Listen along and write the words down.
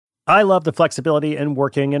I love the flexibility in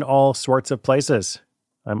working in all sorts of places.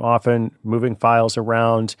 I'm often moving files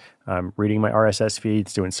around, reading my RSS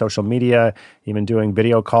feeds, doing social media, even doing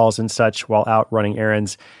video calls and such while out running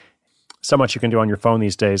errands. So much you can do on your phone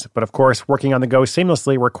these days. But of course, working on the go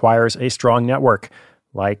seamlessly requires a strong network,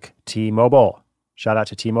 like T-Mobile. Shout out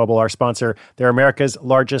to T-Mobile, our sponsor. They're America's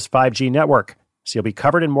largest 5G network, so you'll be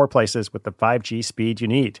covered in more places with the 5G speed you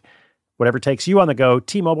need. Whatever takes you on the go,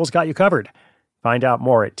 T-Mobile's got you covered. Find out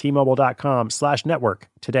more at T-Mobile.com/network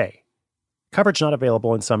today. Coverage not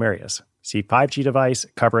available in some areas. See 5G device,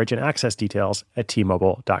 coverage, and access details at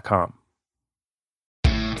T-Mobile.com.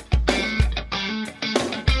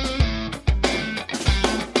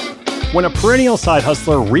 When a perennial side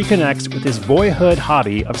hustler reconnects with his boyhood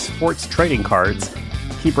hobby of sports trading cards,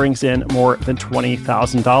 he brings in more than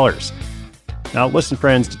 $20,000. Now, listen,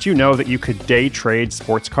 friends, did you know that you could day trade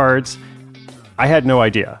sports cards? I had no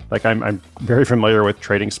idea. I'm very familiar with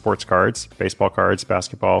trading sports cards, baseball cards,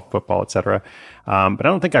 basketball, football, etc. But I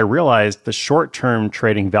don't think I realized the short-term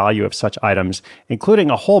trading value of such items, including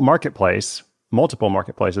a whole marketplace, multiple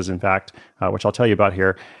marketplaces, in fact, which I'll tell you about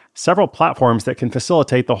here, several platforms that can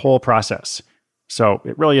facilitate the whole process. So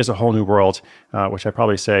it really is a whole new world, which I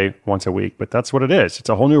probably say once a week, but that's what it is. It's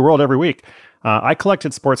a whole new world every week. I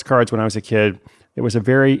collected sports cards when I was a kid. It was a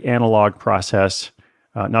very analog process.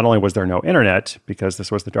 Not only was there no internet, because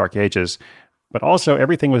this was the dark ages, but also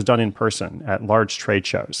everything was done in person at large trade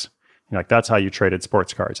shows. That's how you traded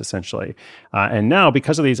sports cards, essentially. And now,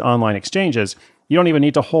 because of these online exchanges, you don't even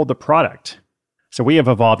need to hold the product. So we have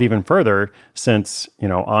evolved even further since,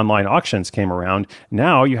 online auctions came around.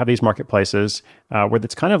 Now you have these marketplaces where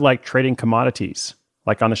it's kind of like trading commodities,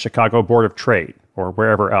 like on the Chicago Board of Trade or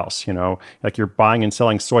wherever else, like you're buying and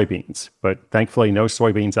selling soybeans, but thankfully no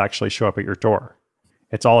soybeans actually show up at your door.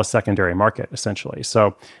 It's all a secondary market, essentially.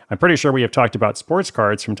 So I'm pretty sure we have talked about sports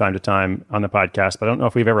cards from time to time on the podcast, but I don't know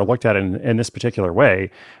if we've ever looked at it in this particular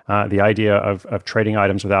way, the idea of trading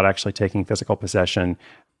items without actually taking physical possession,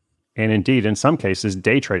 and indeed, in some cases,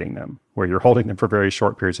 day trading them, where you're holding them for very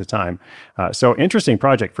short periods of time. So interesting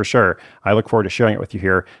project for sure. I look forward to sharing it with you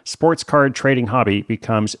here. Sports card trading hobby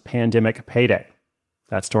becomes pandemic payday.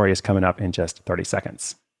 That story is coming up in just 30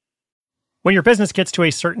 seconds. When your business gets to a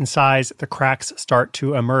certain size, the cracks start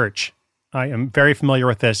to emerge. I am very familiar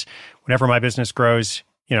with this. Whenever my business grows,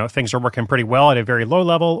 things are working pretty well at a very low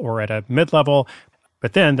level or at a mid-level.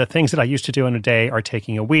 But then the things that I used to do in a day are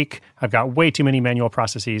taking a week. I've got way too many manual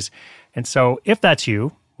processes. And so if that's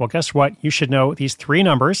you, well, guess what? You should know these three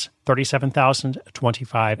numbers, 37,000,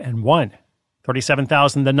 25, and 1.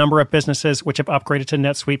 37,000, the number of businesses which have upgraded to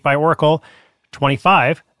NetSuite by Oracle.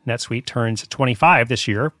 25, NetSuite turns 25 this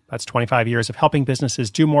year. That's 25 years of helping businesses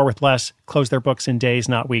do more with less, close their books in days,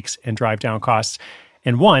 not weeks, and drive down costs.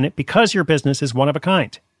 And 1, because your business is one of a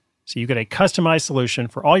kind. So you get a customized solution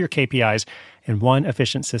for all your KPIs in one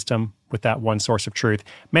efficient system with that one source of truth.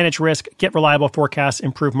 Manage risk, get reliable forecasts,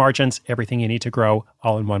 improve margins, everything you need to grow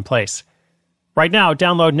all in one place. Right now,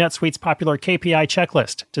 download NetSuite's popular KPI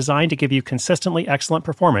checklist designed to give you consistently excellent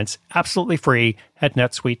performance absolutely free at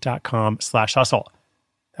netsuite.com/hustle.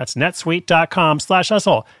 That's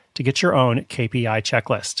netsuite.com/hustle to get your own KPI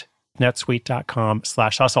checklist.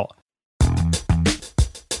 netsuite.com/hustle.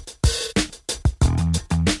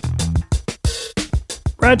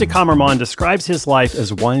 Brad DeCammerman describes his life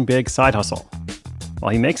as one big side hustle.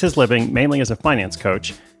 While he makes his living mainly as a finance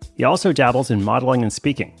coach, he also dabbles in modeling and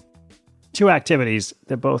speaking, two activities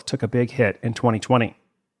that both took a big hit in 2020.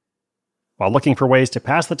 While looking for ways to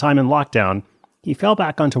pass the time in lockdown, he fell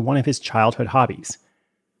back onto one of his childhood hobbies,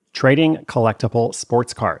 trading collectible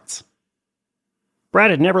sports cards.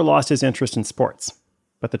 Brad had never lost his interest in sports,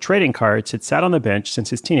 but the trading cards had sat on the bench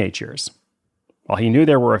since his teenage years. While he knew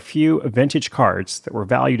there were a few vintage cards that were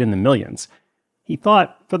valued in the millions, he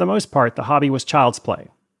thought, for the most part, the hobby was child's play,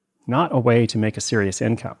 not a way to make a serious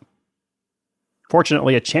income.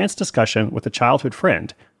 Fortunately, a chance discussion with a childhood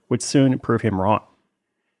friend would soon prove him wrong.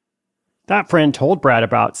 That friend told Brad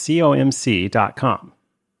about COMC.com.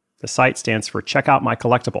 The site stands for Check Out My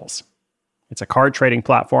Collectibles. It's a card trading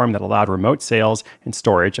platform that allowed remote sales and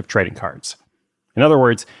storage of trading cards. In other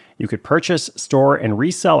words, you could purchase, store, and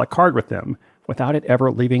resell a card with them without it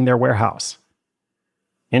ever leaving their warehouse.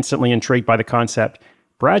 Instantly intrigued by the concept,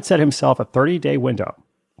 Brad set himself a 30-day window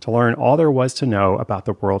to learn all there was to know about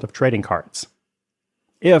the world of trading cards.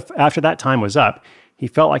 If, after that time was up, he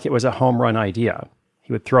felt like it was a home run idea,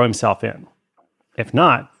 he would throw himself in. If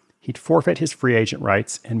not, he'd forfeit his free agent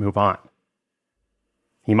rights and move on.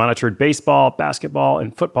 He monitored baseball, basketball,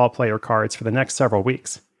 and football player cards for the next several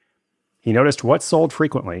weeks. He noticed what sold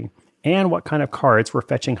frequently and what kind of cards were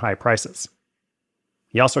fetching high prices.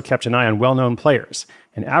 He also kept an eye on well-known players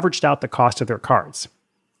and averaged out the cost of their cards,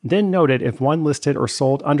 then noted if one listed or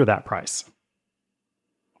sold under that price.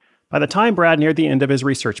 By the time Brad neared the end of his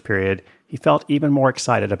research period, he felt even more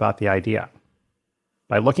excited about the idea.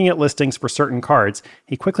 By looking at listings for certain cards,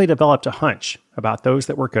 he quickly developed a hunch about those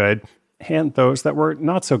that were good and those that were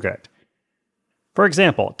not so good. For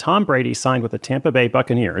example, Tom Brady signed with the Tampa Bay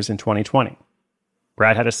Buccaneers in 2020.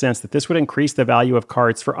 Brad had a sense that this would increase the value of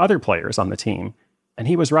cards for other players on the team, and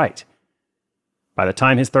he was right. By the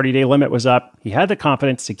time his 30-day limit was up, he had the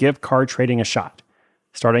confidence to give card trading a shot,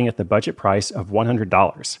 starting at the budget price of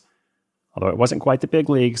 $100. Although it wasn't quite the big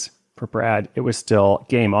leagues, for Brad, it was still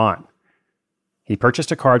game on. He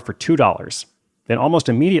purchased a card for $2, then almost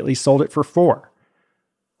immediately sold it for $4.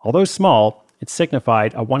 Although small, it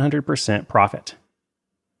signified a 100% profit.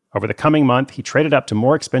 Over the coming month, he traded up to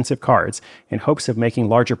more expensive cards in hopes of making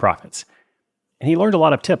larger profits. And he learned a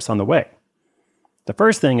lot of tips on the way. The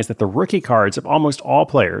first thing is that the rookie cards of almost all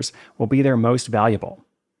players will be their most valuable.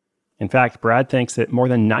 In fact, Brad thinks that more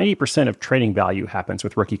than 90% of trading value happens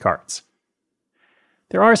with rookie cards.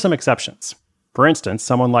 There are some exceptions. For instance,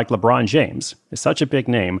 someone like LeBron James is such a big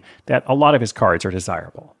name that a lot of his cards are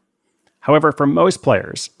desirable. However, for most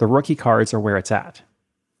players, the rookie cards are where it's at.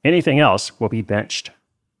 Anything else will be benched.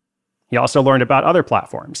 He also learned about other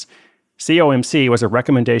platforms. COMC was a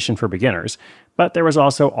recommendation for beginners, but there was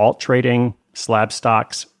also alt trading, slab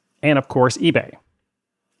stocks, and of course eBay.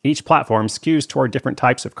 Each platform skews toward different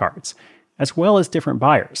types of cards, as well as different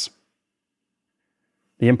buyers.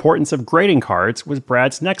 The importance of grading cards was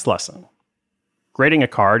Brad's next lesson. Grading a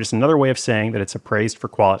card is another way of saying that it's appraised for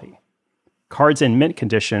quality. Cards in mint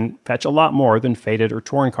condition fetch a lot more than faded or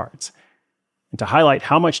torn cards. And to highlight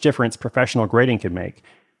how much difference professional grading can make,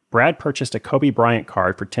 Brad purchased a Kobe Bryant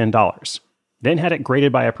card for $10, then had it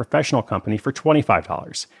graded by a professional company for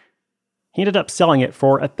 $25. He ended up selling it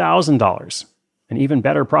for $1,000, an even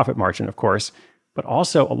better profit margin, of course, but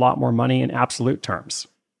also a lot more money in absolute terms.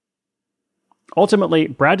 Ultimately,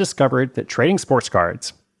 Brad discovered that trading sports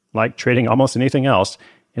cards, like trading almost anything else,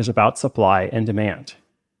 is about supply and demand.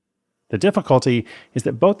 The difficulty is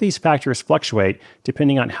that both these factors fluctuate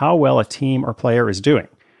depending on how well a team or player is doing,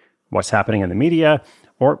 what's happening in the media,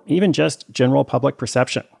 or even just general public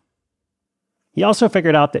perception. He also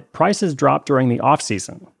figured out that prices drop during the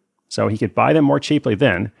off-season, so he could buy them more cheaply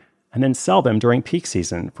then, and then sell them during peak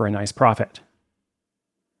season for a nice profit.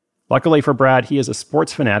 Luckily for Brad, he is a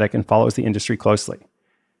sports fanatic and follows the industry closely.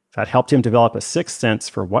 That helped him develop a sixth sense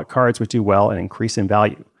for what cards would do well and increase in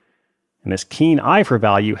value. And this keen eye for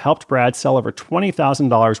value helped Brad sell over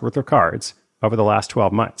 $20,000 worth of cards over the last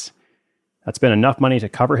 12 months. That's been enough money to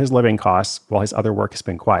cover his living costs while his other work has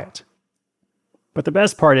been quiet. But the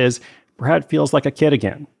best part is, Brad feels like a kid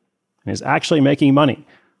again and is actually making money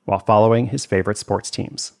while following his favorite sports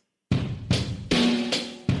teams.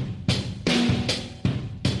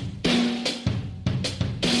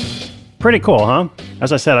 Pretty cool, huh?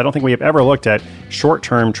 As I said, I don't think we have ever looked at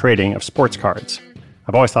short-term trading of sports cards.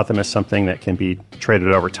 I've always thought them as something that can be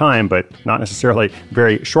traded over time, but not necessarily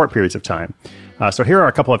very short periods of time. So here are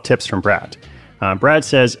a couple of tips from Brad. Brad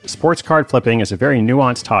says, sports card flipping is a very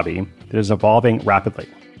nuanced hobby that is evolving rapidly.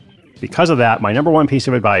 Because of that, my number one piece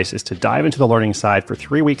of advice is to dive into the learning side for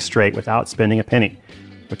 3 weeks straight without spending a penny,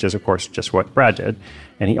 which is, of course, just what Brad did.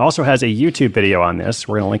 And he also has a YouTube video on this.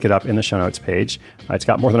 We're going to link it up in the show notes page. It's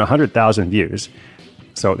got more than 100,000 views,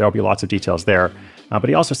 so there'll be lots of details there. But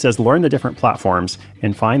he also says, learn the different platforms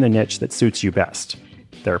and find the niche that suits you best.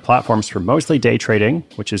 There are platforms for mostly day trading,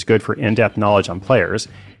 which is good for in-depth knowledge on players,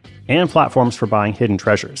 and platforms for buying hidden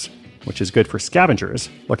treasures, which is good for scavengers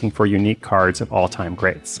looking for unique cards of all-time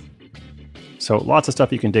greats. So lots of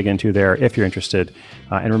stuff you can dig into there if you're interested.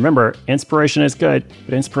 And remember, inspiration is good,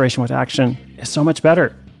 but inspiration with action is so much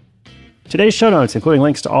better. Today's show notes, including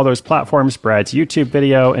links to all those platforms, Brad's YouTube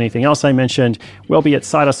video, anything else I mentioned, will be at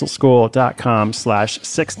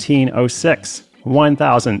sidehustleschool.com/1606,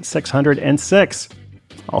 1606,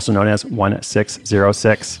 also known as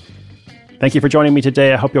 1606. Thank you for joining me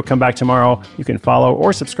today. I hope you'll come back tomorrow. You can follow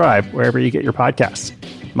or subscribe wherever you get your podcasts.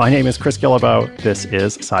 My name is Chris Guillebeau. This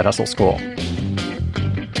is Side Hustle School.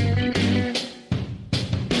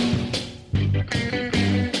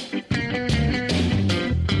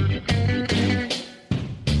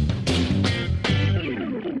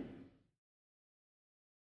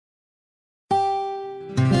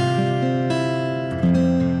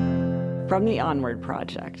 From the Onward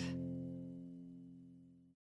Project.